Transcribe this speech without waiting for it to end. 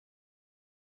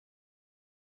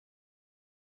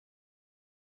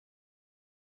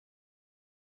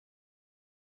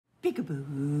Peekaboo,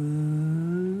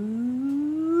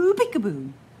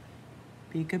 peekaboo,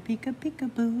 peeka, peeka,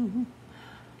 peekaboo.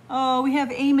 Oh, we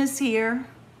have Amos here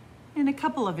and a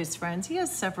couple of his friends. He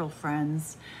has several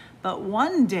friends, but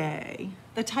one day,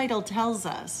 the title tells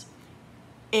us,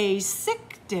 a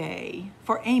sick day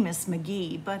for Amos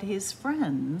McGee, but his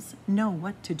friends know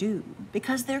what to do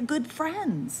because they're good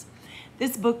friends.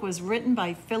 This book was written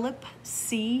by Philip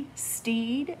C.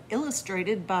 Stead,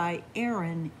 illustrated by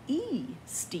Erin E.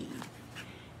 Stead.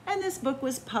 And this book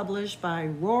was published by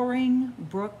Roaring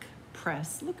Brook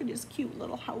Press. Look at his cute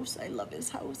little house. I love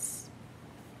his house.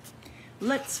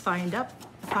 Let's find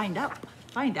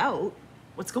out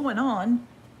what's going on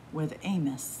with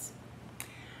Amos.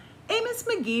 Amos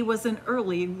McGee was an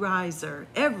early riser.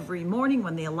 Every morning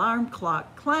when the alarm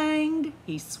clock clanged,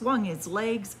 he swung his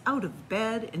legs out of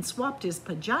bed and swapped his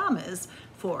pajamas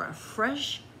for a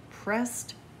fresh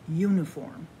pressed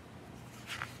uniform.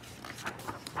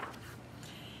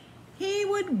 He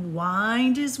would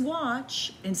wind his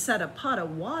watch and set a pot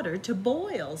of water to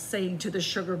boil, saying to the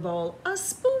sugar bowl, "A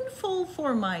spoonful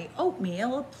for my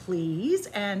oatmeal, please,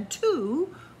 and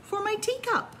 2 for my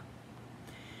teacup."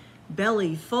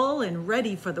 Belly full and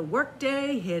ready for the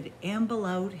workday, he'd amble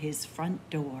out his front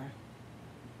door.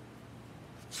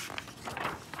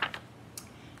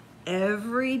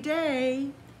 Every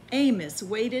day, Amos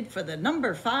waited for the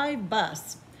number 5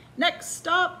 bus. "Next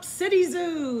stop, City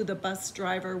Zoo," the bus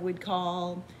driver would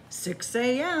call. 6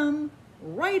 a.m.,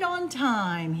 right on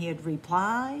time, he'd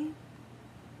reply.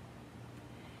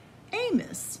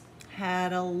 Amos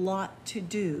had a lot to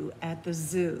do at the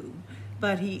zoo,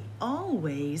 but he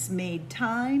always made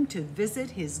time to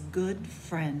visit his good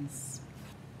friends.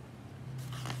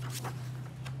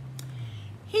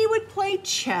 He would play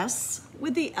chess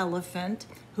with the elephant,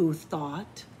 who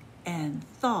thought and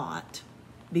thought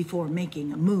before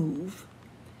making a move.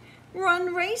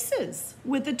 Run races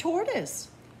with the tortoise,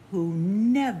 who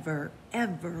never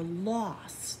ever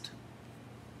lost.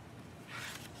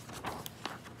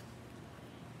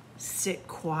 Sit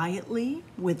quietly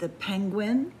with the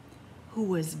penguin, who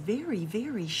was very,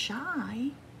 very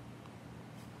shy.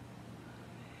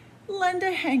 Lend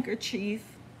a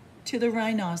handkerchief to the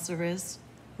rhinoceros,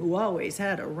 who always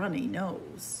had a runny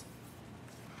nose.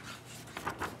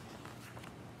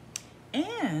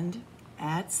 And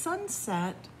at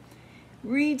sunset,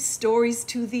 read stories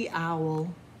to the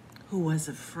owl, who was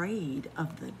afraid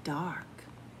of the dark.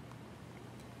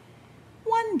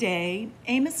 One day,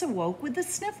 Amos awoke with the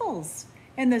sniffles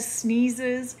and the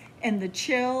sneezes and the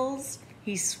chills.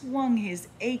 He swung his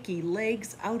achy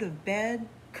legs out of bed,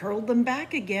 curled them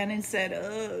back again, and said,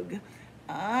 "Ugh,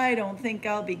 I don't think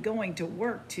I'll be going to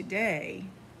work today."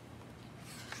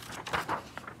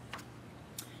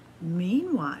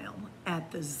 Meanwhile,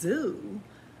 at the zoo,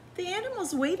 the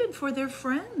animals waited for their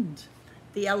friend.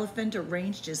 The elephant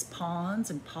arranged his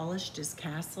pawns and polished his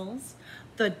castles.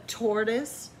 The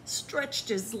tortoise stretched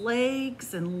his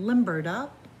legs and limbered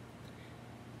up.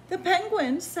 The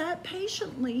penguin sat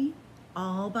patiently,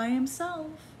 all by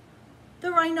himself.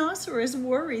 The rhinoceros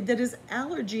worried that his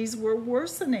allergies were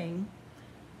worsening.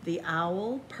 The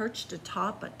owl perched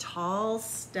atop a tall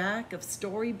stack of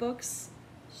storybooks,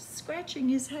 scratching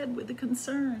his head with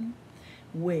concern.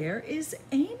 Where is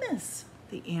Amos?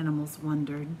 The animals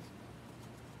wondered.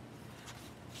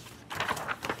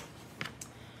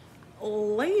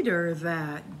 Later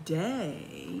that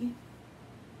day,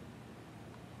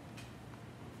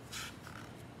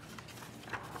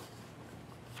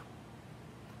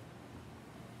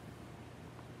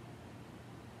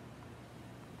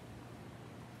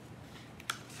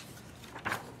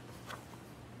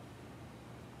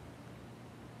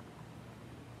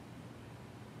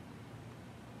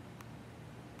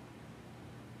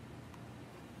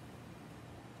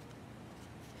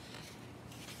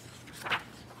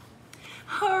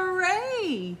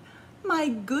 hooray! My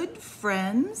good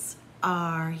friends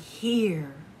are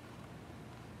here.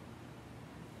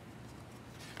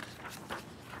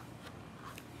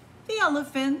 The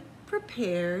elephant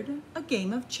prepared a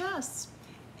game of chess.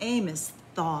 Amos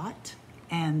thought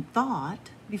and thought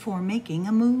before making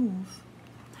a move.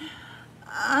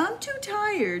 "I'm too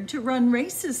tired to run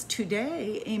races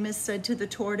today," Amos said to the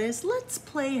tortoise. "Let's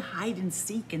play hide and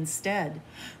seek instead."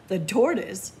 The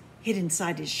tortoise hid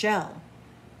inside his shell.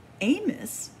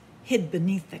 Amos hid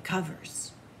beneath the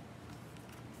covers.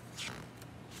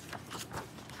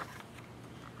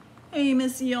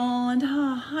 Amos yawned.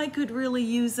 "I could really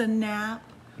use a nap."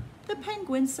 The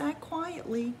penguin sat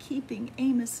quietly, keeping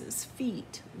Amos's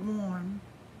feet warm.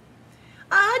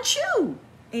 "Achoo!"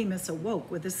 Amos awoke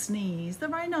with a sneeze. The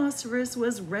rhinoceros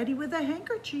was ready with a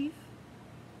handkerchief.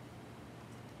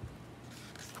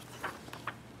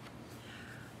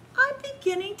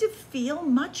 beginning to feel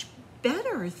much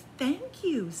better, thank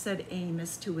you, said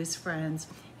Amos to his friends.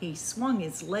 He swung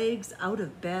his legs out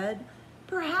of bed.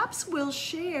 Perhaps we'll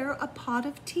share a pot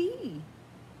of tea.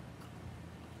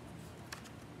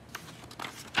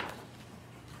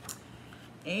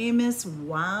 Amos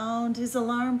wound his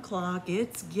alarm clock.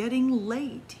 It's getting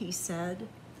late, he said.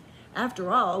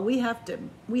 After all, we have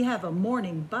a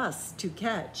morning bus to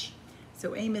catch.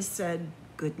 So Amos said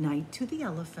good night to the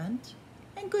elephant,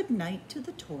 and good night to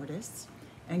the tortoise,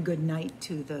 and good night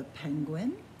to the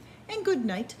penguin, and good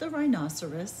night to the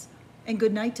rhinoceros, and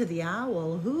good night to the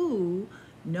owl, who,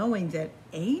 knowing that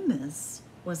Amos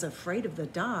was afraid of the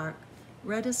dark,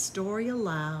 read a story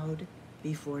aloud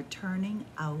before turning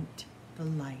out the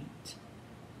light.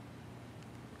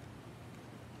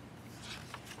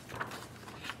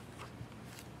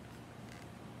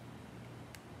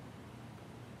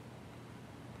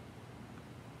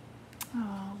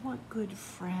 Oh, what good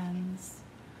friends.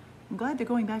 I'm glad they're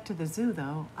going back to the zoo,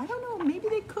 though. I don't know, maybe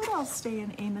they could all stay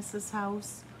in Amos's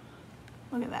house.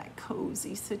 Look at that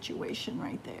cozy situation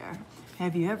right there.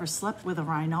 Have you ever slept with a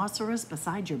rhinoceros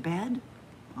beside your bed?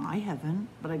 I haven't,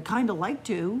 but I'd kind of like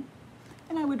to.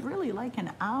 And I would really like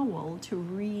an owl to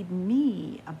read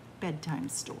me a bedtime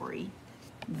story.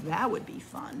 That would be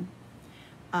fun.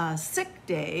 A sick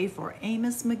day for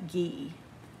Amos McGee.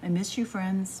 I miss you,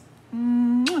 friends.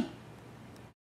 Mwah.